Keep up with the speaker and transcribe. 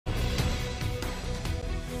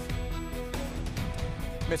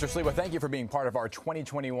Mr. Sliwa, thank you for being part of our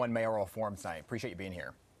 2021 mayoral forum tonight. Appreciate you being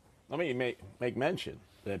here. Let me make mention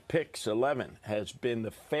that PIX 11 has been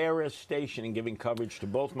the fairest station in giving coverage to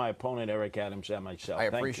both my opponent, Eric Adams, and myself. I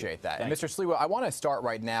appreciate that. And Mr. Sliwa, I want to start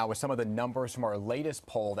right now with some of the numbers from our latest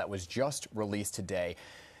poll that was just released today.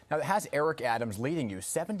 Now, it has Eric Adams leading you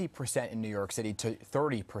 70% in New York City to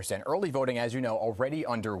 30%. Early voting, as you know, already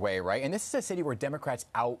underway, right? And this is a city where Democrats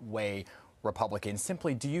outweigh Republicans.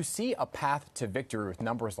 Simply, do you see a path to victory with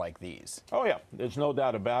numbers like these? Oh, yeah. There's no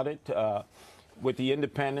doubt about it. With the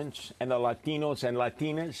independents and the Latinos and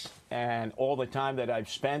Latinas and all the time that I've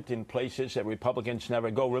spent in places that Republicans never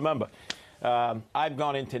go. Remember, I've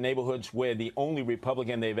gone into neighborhoods where the only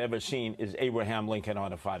Republican they've ever seen is Abraham Lincoln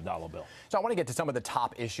on a $5 bill. So I want to get to some of the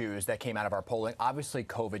top issues that came out of our polling. Obviously,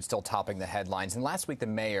 COVID still topping the headlines. And last week, the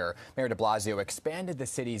Mayor de Blasio, expanded the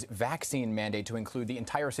city's vaccine mandate to include the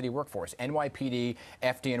entire city workforce, NYPD,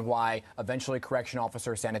 FDNY, eventually correction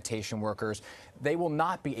officers, sanitation workers. They will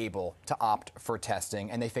not be able to opt for testing,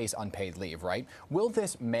 and they face unpaid leave, right? Will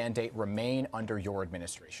this mandate remain under your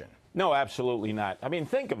administration? No, absolutely not. I mean,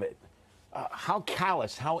 think of it. How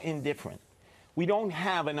callous, how indifferent. We don't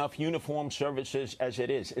have enough uniformed services as it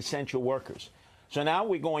is, essential workers. So now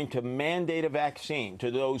we're going to mandate a vaccine to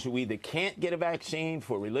those who either can't get a vaccine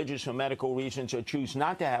for religious or medical reasons or choose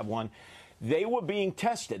not to have one. They were being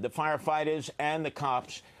tested, the firefighters and the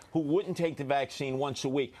cops who wouldn't take the vaccine once a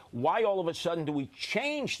week. Why all of a sudden do we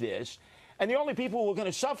change this? And the only people who are going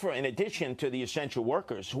to suffer, in addition to the essential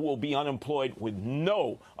workers who will be unemployed with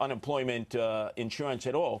no unemployment insurance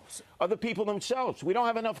at all, are the people themselves. We don't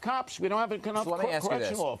have enough cops. We don't have enough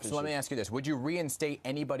correctional officers. So let me ask you this. Would you reinstate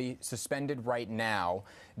anybody suspended right now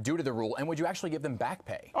due to the rule, and would you actually give them back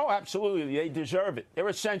pay? Oh, absolutely. They deserve it. They're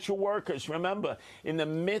essential workers. Remember, in the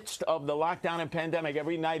midst of the lockdown and pandemic,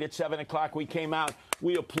 every night at 7 o'clock we came out,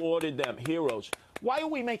 we applauded them, heroes. Why are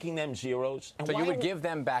we making them zeros? And so you would give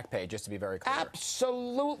them back pay, just to be very clear?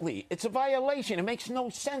 Absolutely. It's a violation. It makes no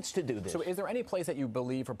sense to do this. So is there any place that you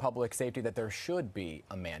believe for public safety that there should be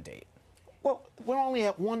a mandate? Well, we're only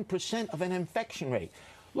at 1% of an infection rate.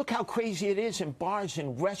 Look how crazy it is in bars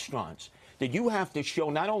and restaurants that you have to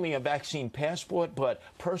show not only a vaccine passport, but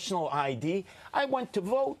personal ID. I went to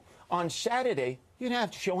vote on Saturday. You didn't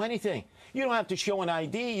have to show anything. You don't have to show an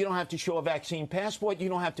ID. You don't have to show a vaccine passport. You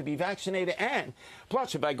don't have to be vaccinated. And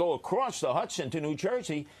plus, if I go across the Hudson to New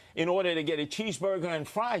Jersey in order to get a cheeseburger and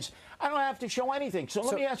fries, I don't have to show anything. So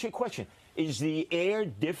let me ask you a question. Is the air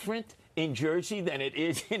different in Jersey than it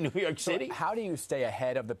is in New York City? So how do you stay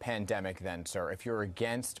ahead of the pandemic then, sir, if you're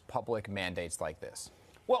against public mandates like this?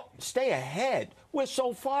 Well, stay ahead. We're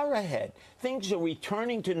so far ahead. Things are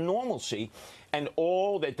returning to normalcy, and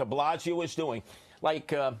all that de Blasio is doing,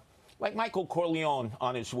 like Michael Corleone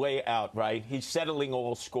on his way out, right? He's settling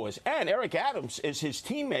all scores. And Eric Adams is his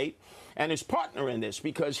teammate and his partner in this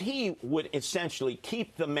because he would essentially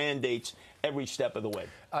keep the mandates every step of the way.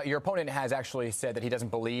 Your opponent has actually said that he doesn't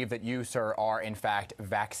believe that you, sir, are in fact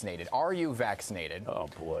vaccinated. Are you vaccinated? Oh,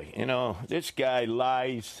 boy. You know, this guy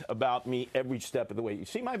lies about me every step of the way. You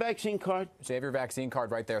see my vaccine card? So you have your vaccine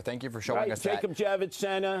card right there. Thank you for showing us that. Jacob Javits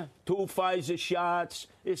Center, 2 Pfizer shots.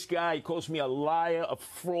 This guy calls me a liar, a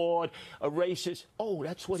fraud, a racist. Oh,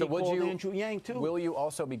 that's what he called Andrew Yang, too. Will you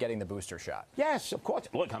also be getting the booster shot? Yes, of course.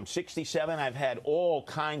 Look, I'm 67. I've had all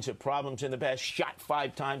kinds of problems in the past. Shot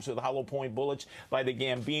 5 times with hollow point bullets by the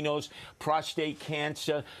Gambinos, prostate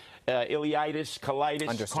cancer, ileitis,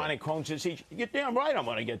 colitis, chronic Crohn's disease. You're damn right I'm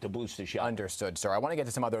going to get the booster shot. Understood, sir. I want to get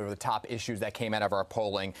to some other of the top issues that came out of our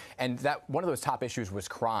polling, and that one of those top issues was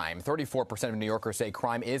crime. 34% of New Yorkers say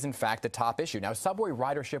crime is, in fact, a top issue. Now, subway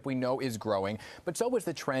ridership, we know, is growing, but so is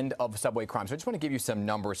the trend of subway crime. So I just want to give you some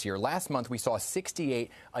numbers here. Last month, we saw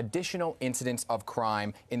 68 additional incidents of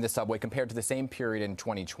crime in the subway compared to the same period in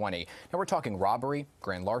 2020. Now, we're talking robbery,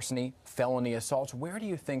 grand larceny, felony assaults. Where do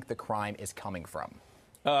you think the crime is coming from?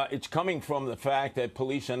 It's coming from the fact that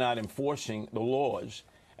police are not enforcing the laws.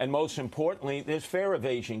 And most importantly, there's fare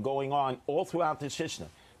evasion going on all throughout the system.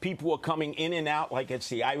 People are coming in and out like it's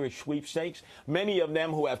the Irish sweepstakes, many of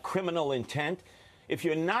them who have criminal intent. If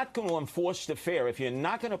you're not going to enforce the fare, if you're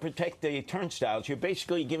not going to protect the turnstiles, you're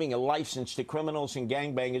basically giving a license to criminals and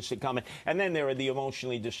gangbangers to come in. And then there are the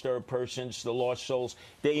emotionally disturbed persons, the lost souls.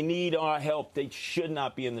 They need our help. They should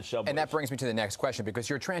not be in the subways. And that brings me to the next question, because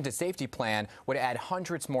your transit safety plan would add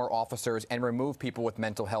hundreds more officers and remove people with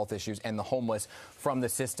mental health issues and the homeless from the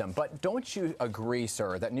system. But don't you agree,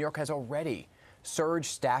 sir, that New York has already surged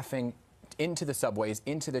staffing into the subways,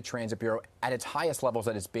 into the Transit Bureau at its highest levels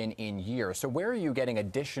that it's been in years. So where are you getting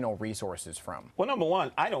additional resources from? Well, number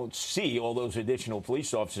one, I don't see all those additional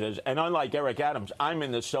police officers. And unlike Eric Adams, I'm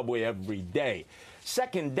in the subway every day.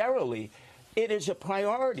 Secondarily, it is a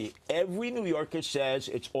priority. Every New Yorker says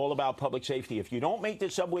it's all about public safety. If you don't make the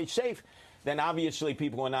subway safe, then obviously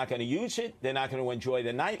people are not going to use it. They're not going to enjoy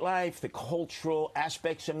the nightlife, the cultural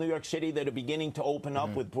aspects of New York City that are beginning to open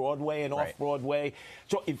up with Broadway and off-Broadway.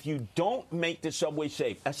 So if you don't make the subway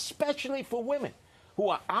safe, especially for women who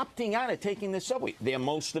are opting out of taking the subway, they're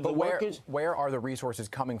most of the workers. Where are the resources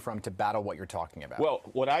coming from to battle what you're talking about? Well,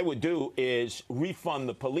 what I would do is refund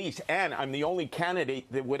the police, and I'm the only candidate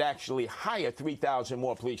that would actually hire 3,000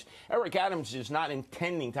 more police. Eric Adams is not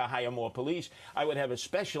intending to hire more police. I would have a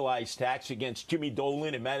specialized tax against Jimmy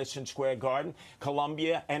Dolan in Madison Square Garden,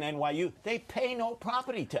 Columbia, and NYU. They pay no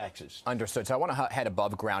property taxes. Understood. So I want to head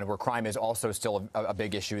above ground, where crime is also still a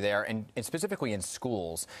big issue there, and specifically in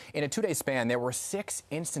schools. In a 2-day span, there were 6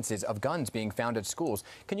 instances of guns being found at schools.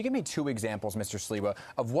 Can you give me 2 examples, Mr. Sliwa,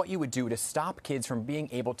 of what you would do to stop kids from being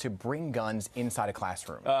able to bring guns inside a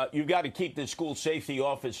classroom? You've got to keep the school safety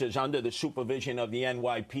officers under the supervision of the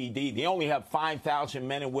NYPD. They only have 5,000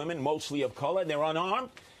 men and women, mostly of color. They're unarmed.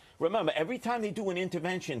 Remember, every time they do an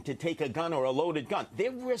intervention to take a gun or a loaded gun,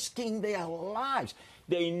 they're risking their lives.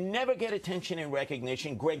 They never get attention and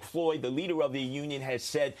recognition. Greg Floyd, the leader of the union, has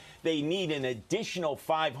said they need an additional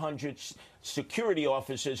 500 security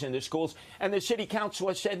officers in the schools, and the city council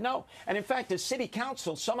has said no. And in fact, the city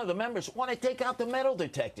council, some of the members want to take out the metal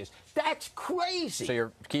detectors. That's crazy. So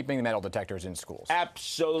you're keeping the metal detectors in schools?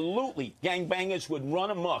 Absolutely. Gangbangers would run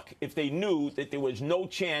amok if they knew that there was no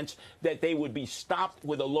chance that they would be stopped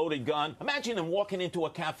with a loaded gun. Imagine them walking into a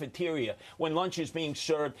cafeteria when lunch is being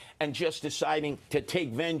served and just deciding to take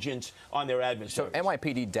vengeance on their adversaries. So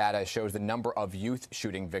NYPD data shows the number of youth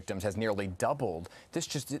shooting victims has nearly doubled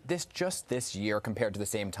this year compared to the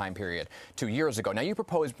same time period 2 years ago. Now, you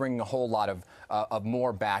propose bringing a whole lot of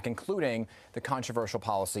more back, including the controversial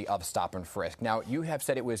policy of stop and frisk. Now, you have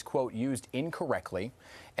said it was, quote, used incorrectly,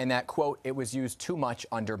 and that, quote, it was used too much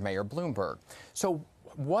under Mayor Bloomberg. So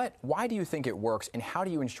why do you think it works, and how do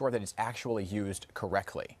you ensure that it's actually used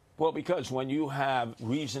correctly? Well, because when you have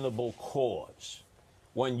reasonable cause,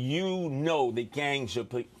 when you know that gangs are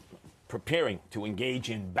preparing to engage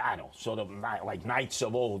in battle, sort of like knights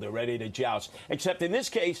of old, they're ready to joust, except in this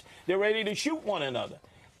case, they're ready to shoot one another.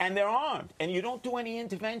 And they're armed. And you don't do any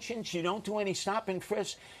interventions. You don't do any stop and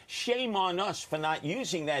frisk. Shame on us for not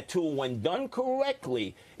using that tool when done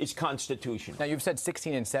correctly is constitutional. Now, you've said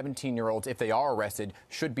 16 and 17-year-olds, if they are arrested,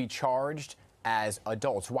 should be charged as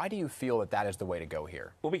adults. Why do you feel that that is the way to go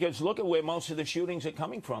here? Well, because look at where most of the shootings are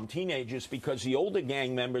coming from, teenagers, because the older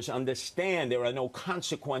gang members understand there are no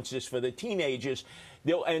consequences for the teenagers.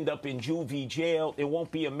 They'll end up in juvie jail. There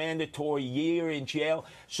won't be a mandatory year in jail.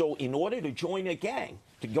 So in order to join a gang,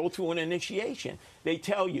 to go through an initiation, they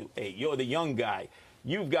tell you, hey, you're the young guy.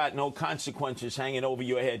 You've got no consequences hanging over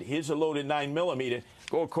your head. Here's a loaded 9mm.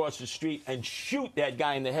 Go across the street and shoot that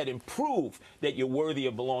guy in the head and prove that you're worthy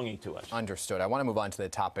of belonging to us. Understood. I want to move on to the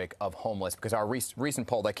topic of homeless, because our recent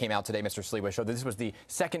poll that came out today, Mr. Sliwa, showed that this was the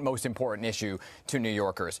second most important issue to New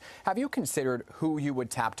Yorkers. Have you considered who you would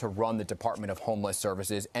tap to run the Department of Homeless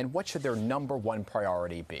Services, and what should their #1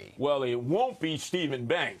 priority be? Well, it won't be Stephen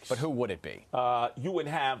Banks. But who would it be? You would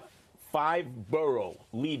have 5 borough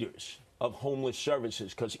leaders of homeless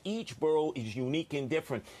services, because each borough is unique and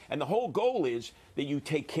different. And the whole goal is that you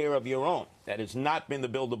take care of your own. That has not been the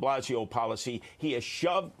Bill de Blasio policy. He has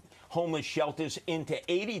shoved homeless shelters into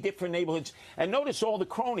 80 different neighborhoods. And notice all the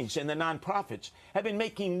cronies and the nonprofits have been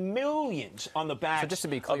making millions on the backs so just to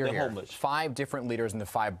be clear of the here, homeless. 5 different leaders in the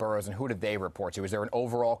 5 boroughs, and who do they report to? Is there an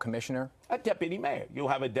overall commissioner? A deputy mayor. You'll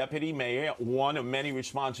have a deputy mayor, one of many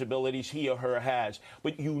responsibilities he or her has.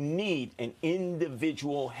 But you need an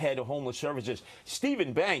individual head of homeless services.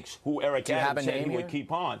 Stephen Banks, who Eric Adams said he would keep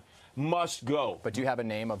on, must go. But do you have a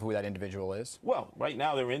name of who that individual is? Well, right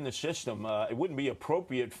now they're in the system. It wouldn't be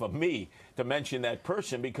appropriate for me to mention that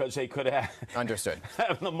person because they could have Understood.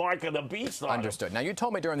 have the mark of the beast on Understood. them. Now, you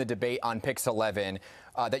told me during the debate on Pix 11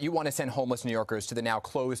 that you want to send homeless New Yorkers to the now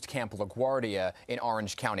closed Camp LaGuardia in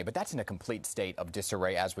Orange County, but that's in a complete state of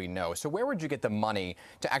disarray, as we know. So where would you get the money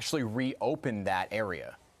to actually reopen that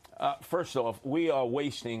area? First off, we are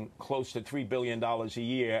wasting close to $3 billion a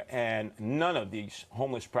year, and none of these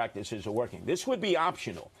homeless practices are working. This would be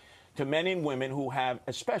optional to men and women who have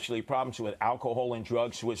especially problems with alcohol and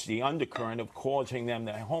drugs, which is the undercurrent of causing them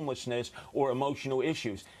the homelessness or emotional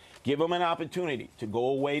issues. Give them an opportunity to go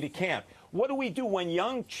away to camp. What do we do when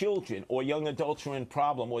young children or young adults are in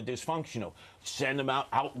problem or dysfunctional? Send them out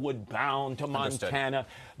outward bound to Montana. Understood.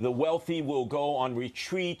 The wealthy will go on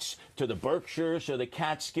retreats to the Berkshires or the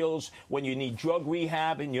Catskills. When you need drug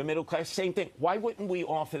rehab in your middle class, same thing. Why wouldn't we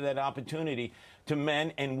offer that opportunity to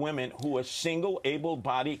men and women who are single,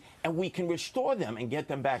 able-bodied, and we can restore them and get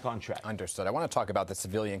them back on track? Understood. I want to talk about the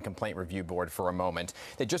Civilian Complaint Review Board for a moment.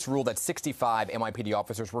 They just ruled that 65 NYPD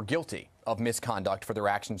officers were guilty of misconduct for their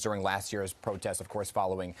actions during last year's protests, of course,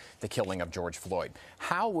 following the killing of George Floyd.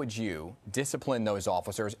 How would you discipline those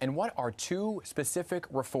officers, and what are two specific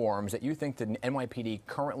reforms that you think the NYPD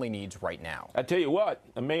currently needs right now? I tell you what,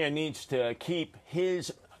 the mayor needs to keep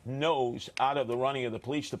his nose out of the running of the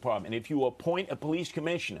police department. If you appoint a police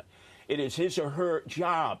commissioner, it is his or her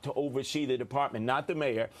job to oversee the department, not the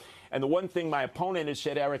mayor. And the one thing my opponent has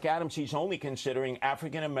said, Eric Adams, he's only considering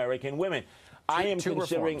African-American women. I am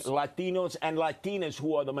considering reforms. Latinos and Latinas,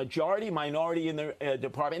 who are the minority in the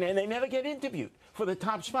department, and they never get interviewed for the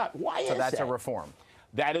top spot. Why is that? So that's a reform.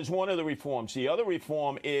 That is one of the reforms. The other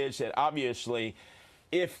reform is that, obviously,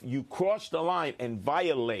 if you cross the line and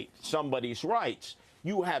violate somebody's rights,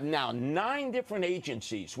 you have now 9 different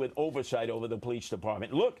agencies with oversight over the police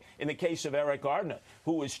department. Look, in the case of Eric Gardner,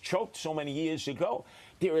 who was choked so many years ago,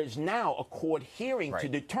 there is now a court hearing to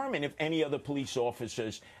determine if any other police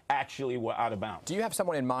officers actually were out of bounds. Do you have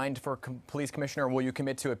someone in mind for police commissioner, or will you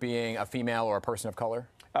commit to it being a female or a person of color?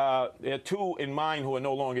 There are 2 in mind who are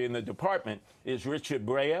no longer in the department. Is Richard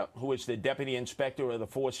Brea, who is the deputy inspector of the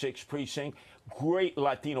 4-6 precinct, great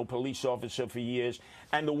Latino police officer for years,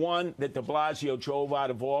 and the one that de Blasio drove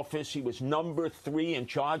out of office. He was number 3 in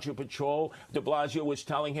charge of patrol. De Blasio was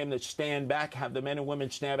telling him to stand back, have the men and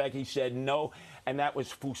women stand back. He said no, and that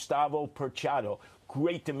was Gustavo Perchado.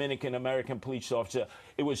 Great Dominican-American police officer.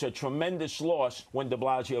 It was a tremendous loss when de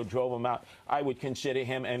Blasio drove him out. I would consider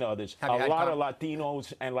him and others. A lot of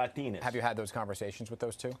Latinos and Latinas. Have you had those conversations with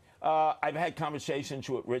those 2? I've had conversations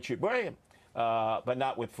with Richard Brea, but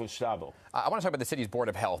not with Gustavo. I want to talk about the city's Board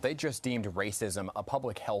of Health. They just deemed racism a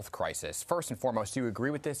public health crisis. First and foremost, do you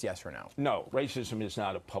agree with this, yes or no? No, racism is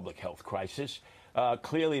not a public health crisis.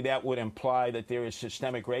 Clearly, that would imply that there is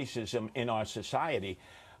systemic racism in our society.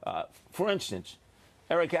 For instance,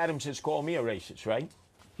 Eric Adams has called me a racist, right?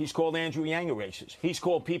 He's called Andrew Yang a racist. He's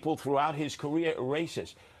called people throughout his career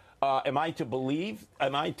racist. Am I to believe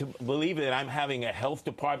that I'm having a health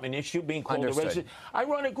department issue being called a racist? I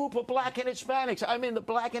run a group of Black and Hispanics. I'm in the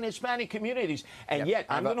Black and Hispanic communities, and yet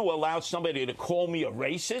I'm going to allow somebody to call me a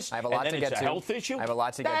racist. I have a lot and to then get to. A health issue. I have a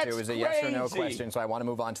lot to get to. It was a yes or no crazy. question, so I want to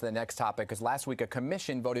move on to the next topic, because last week a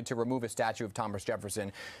commission voted to remove a statue of Thomas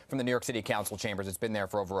Jefferson from the New York City Council chambers. It's been there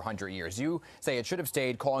for over 100 years. You say it should have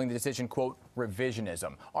stayed, calling the decision, quote,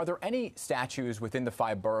 revisionism. Are there any statues within the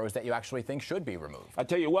 5 boroughs that you actually think should be removed? I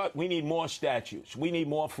tell you what, we need more statues. We need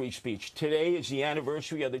more free speech. Today is the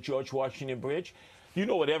anniversary of the George Washington Bridge. You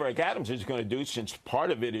know what Eric Adams is going to do, since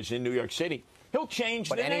part of it is in New York City. He'll change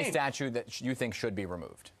the name. But any statue that you think should be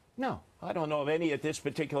removed? No, I don't know of any at this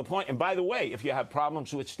particular point. And by the way, if you have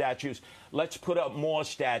problems with statues, let's put up more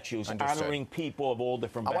statues honoring people of all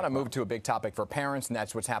different backgrounds. I want to move to a big topic for parents, and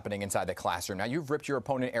that's what's happening inside the classroom. Now, you've ripped your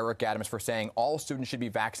opponent, Eric Adams, for saying all students should be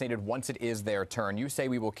vaccinated once it is their turn. You say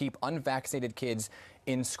we will keep unvaccinated kids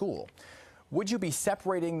in school. Would you be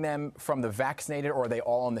separating them from the vaccinated, or are they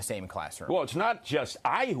all in the same classroom? Well, it's not just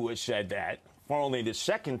I who has said that. For only the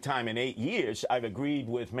second time in 8 years, I've agreed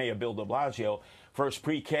with Mayor Bill de Blasio. First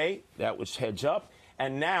pre-K, that was heads up.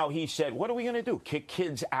 And now he said, what are we going to do? Kick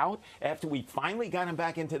kids out after we finally got them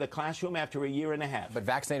back into the classroom after 1.5 years? But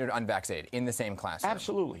vaccinated or unvaccinated in the same classroom?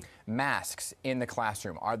 Absolutely. Masks in the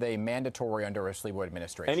classroom, are they mandatory under a Sliwa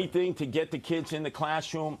administration? Anything to get the kids in the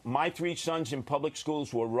classroom. My 3 sons in public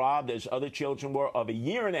schools were robbed, as other children were, of 1.5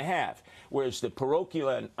 years, whereas the parochial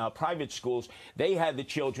and private schools, they had the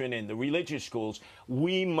children in the religious schools.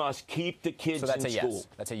 We must keep the kids in school. So that's a yes.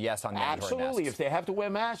 That's a yes on mandatory Absolutely. masks. If they have to wear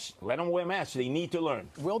masks, let them wear masks. They need to learn.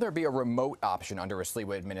 Will there be a remote option under a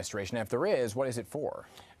Sliwa administration? If there is, what is it for?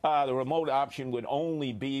 The remote option would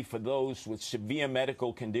only be for those with severe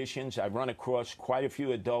medical conditions. I've run across quite a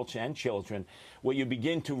few adults and children where you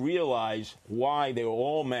begin to realize why they're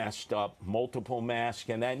all masked up, multiple masks,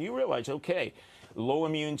 and then you realize, okay, low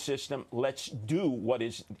immune system, let's do what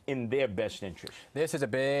is in their best interest. This is a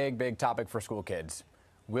big, big topic for school kids.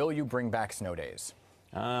 Will you bring back snow days?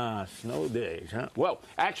 Snow days, huh? Well,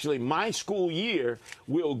 actually, my school year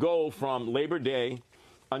will go from Labor Day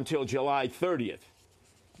until July 30th.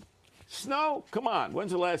 Snow? Come on.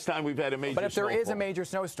 When's the last time we've had a major snowfall? But if there is a major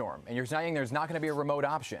snowstorm, and you're saying there's not going to be a remote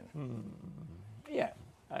option. Yeah.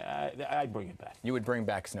 I'd bring it back. You would bring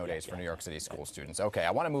back snow days for New York City school students. Okay,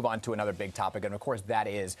 I want to move on to another big topic, and of course that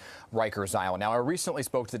is Rikers Island. Now, I recently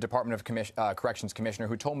spoke to the Department of Corrections Commissioner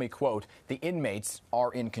who told me, quote, the inmates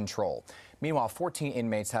are in control. Meanwhile, 14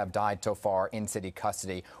 inmates have died so far in city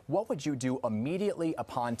custody. What would you do immediately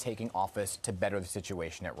upon taking office to better the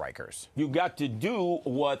situation at Rikers? You got to do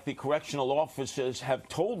what the correctional officers have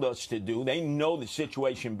told us to do. They know the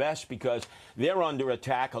situation best because they're under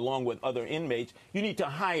attack along with other inmates. You need to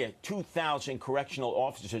hire 2,000 correctional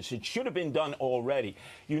officers. It should have been done already.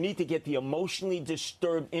 You need to get the emotionally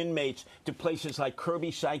disturbed inmates to places like Kirby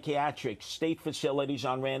Psychiatric, state facilities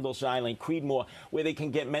on Randall's Island, Creedmoor, where they can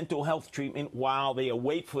get mental health treatment while they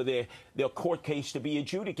await for their court case to be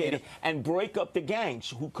adjudicated, and break up the gangs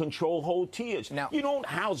who control whole tiers. Now, you don't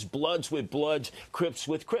house Bloods with Bloods, Crips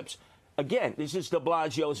with Crips. Again, this is de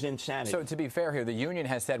Blasio's insanity. So to be fair here, the union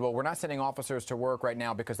has said, well, we're not sending officers to work right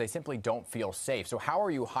now because they simply don't feel safe. So how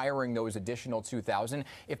are you hiring those additional 2,000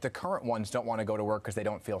 if the current ones don't want to go to work because they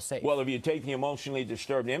don't feel safe? Well, if you take the emotionally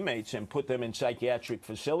disturbed inmates and put them in psychiatric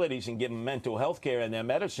facilities and give them mental health care and their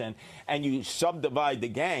medicine, and you subdivide the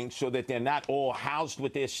gangs so that they're not all housed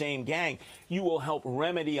with their same gang, you will help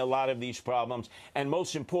remedy a lot of these problems. And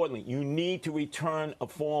most importantly, you need to return a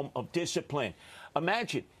form of discipline.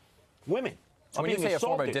 Imagine women. So when you say a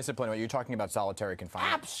form of discipline, are you talking about solitary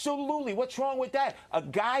confinement? Absolutely. What's wrong with that? A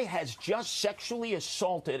guy has just sexually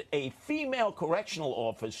assaulted a female correctional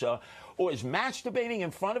officer or is masturbating in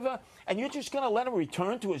front of her, and you're just going to let him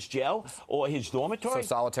return to his jail or his dormitory? So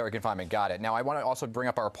solitary confinement. Got it. Now, I want to also bring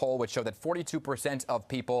up our poll, which showed that 42% of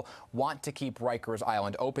people want to keep Rikers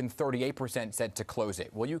Island open. 38% said to close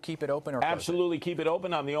it. Will you keep it open or close it? Absolutely keep it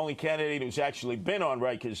open. I'm the only candidate who's actually been on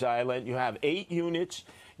Rikers Island. You have 8 units.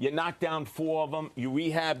 You knock down 4 of them, you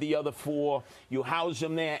rehab the other 4, you house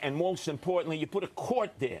them there, and most importantly, you put a court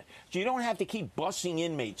there. So you don't have to keep busing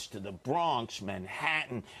inmates to the Bronx,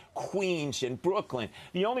 Manhattan, Queens, and Brooklyn.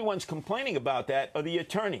 The only ones complaining about that are the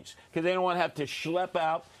attorneys, because they don't want to have to schlep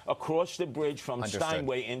out across the bridge from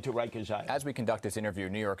Steinway into Rikers Island. As we conduct this interview,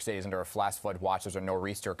 New York City is under a flash flood watch. There's a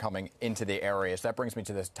nor'easter coming into the area. So that brings me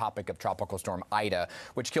to this topic of Tropical Storm Ida,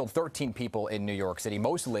 which killed 13 people in New York City.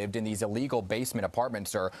 Most lived in these illegal basement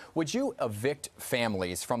apartments, sir. Would you evict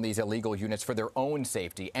families from these illegal units for their own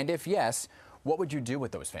safety? And if yes, what would you do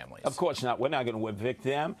with those families? Of course not. We're not going to evict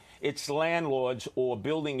them. It's landlords or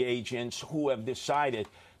building agents who have decided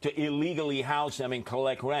to illegally house them and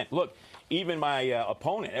collect rent. Look, even my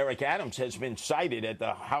opponent, Eric Adams, has been cited at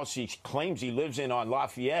the house he claims he lives in on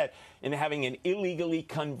Lafayette in having an illegally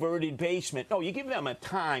converted basement. No, you give them a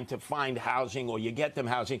time to find housing or you get them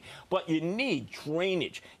housing, but you need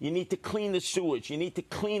drainage. You need to clean the sewage. You need to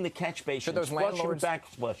clean the catch basins. Should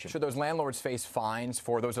those landlords face fines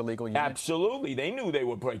for those illegal units? Absolutely. They knew they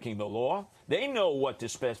were breaking the law. They know what the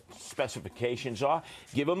specifications are.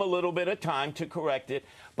 Give them a little bit of time to correct it,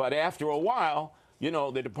 but after a while, you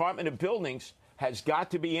know, the Department of Buildings has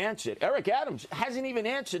got to be answered. Eric Adams hasn't even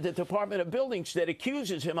answered the Department of Buildings that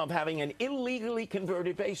accuses him of having an illegally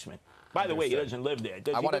converted basement. By the way, he doesn't live there.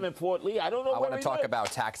 Does he live in Fort Lee? I don't know where he lives. I want to talk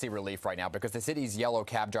about taxi relief right now because the city's yellow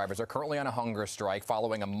cab drivers are currently on a hunger strike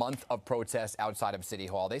following a month of protests outside of City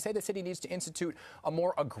Hall. They say the city needs to institute a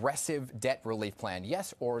more aggressive debt relief plan.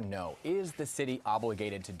 Yes or no? Is the city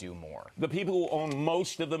obligated to do more? The people who own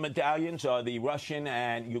most of the medallions are the Russian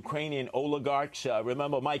and Ukrainian oligarchs.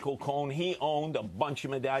 Remember Michael Cohen? He owned a bunch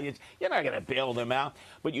of medallions. You're not going to bail them out.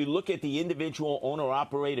 But you look at the individual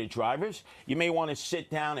owner-operated drivers, you may want to sit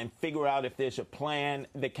down and figure out if there's a plan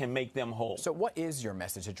that can make them whole. So what is your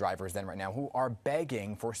message to drivers then right now who are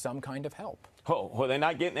begging for some kind of help? Oh, well, they're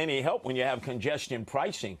not getting any help when you have congestion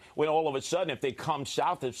pricing. When all of a sudden, if they come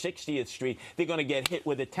south of 60th Street, they're going to get hit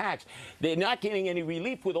with a tax. They're not getting any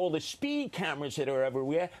relief with all the speed cameras that are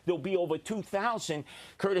everywhere. There'll be over 2,000,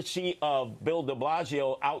 courtesy of Bill de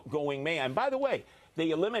Blasio, outgoing mayor. And by the way,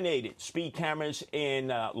 they eliminated speed cameras in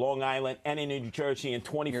Long Island and in New Jersey in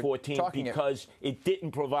 2014 because it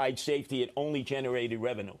didn't provide safety. It only generated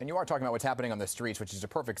revenue. And you are talking about what's happening on the streets, which is a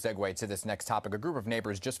perfect segue to this next topic. A group of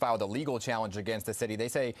neighbors just filed a legal challenge against the city. They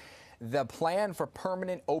say the plan for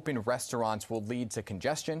permanent open restaurants will lead to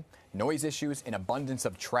congestion, noise issues, an abundance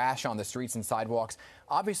of trash on the streets and sidewalks.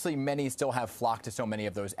 Obviously, many still have flocked to so many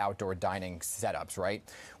of those outdoor dining setups, right?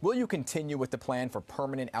 Will you continue with the plan for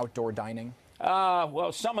permanent outdoor dining?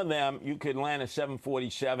 Well, some of them, you could land a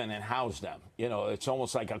 747 and house them. You know, it's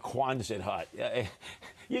almost like a Quonset hut.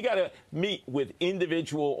 You got to meet with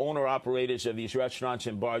individual owner-operators of these restaurants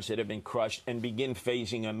and bars that have been crushed and begin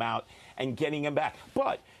phasing them out and getting them back.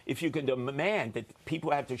 But if you can demand that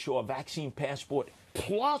people have to show a vaccine passport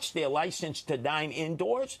plus their license to dine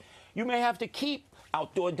indoors, you may have to keep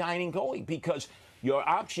outdoor dining going, because your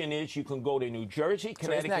option is you can go to New Jersey, Connecticut,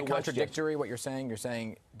 so isn't that Westchester. contradictory, what you're saying? You're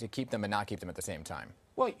saying to keep them and not keep them at the same time.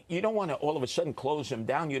 Well, you don't want to all of a sudden close them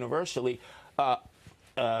down universally.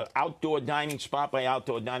 Outdoor dining spot by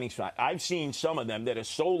outdoor dining spot. I've seen some of them that are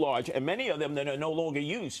so large, and many of them that are no longer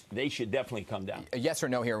used. They should definitely come down. A yes or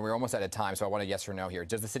no here. We're almost out of time, so I want a yes or no here.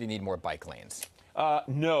 Does the city need more bike lanes?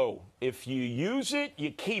 No. If you use it,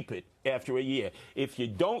 you keep it after a year. If you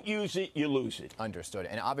don't use it, you lose it. Understood.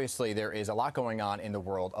 And obviously there is a lot going on in the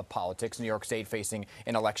world of politics. New York State facing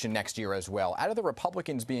an election next year as well. Out of the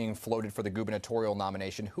Republicans being floated for the gubernatorial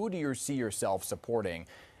nomination, who do you see yourself supporting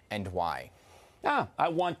and why? I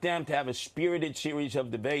want them to have a spirited series of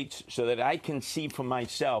debates so that I can see for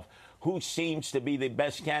myself who seems to be the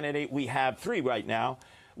best candidate. We have three right now.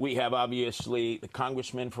 We have, obviously, the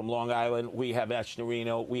congressman from Long Island. We have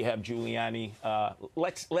Mannarino. We have Giuliani.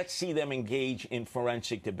 Let's see them engage in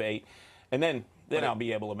forensic debate, and then I'll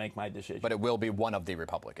be able to make my decision. But it will be one of the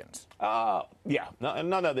Republicans. Yeah.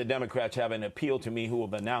 None of the Democrats have an appeal to me who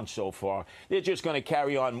have announced so far. They're just going to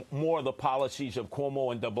carry on more of the policies of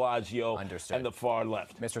Cuomo and de Blasio and the far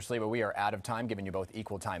left. Mr. Sliwa, we are out of time, giving you both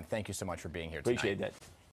equal time. Thank you so much for being here tonight. Appreciate that.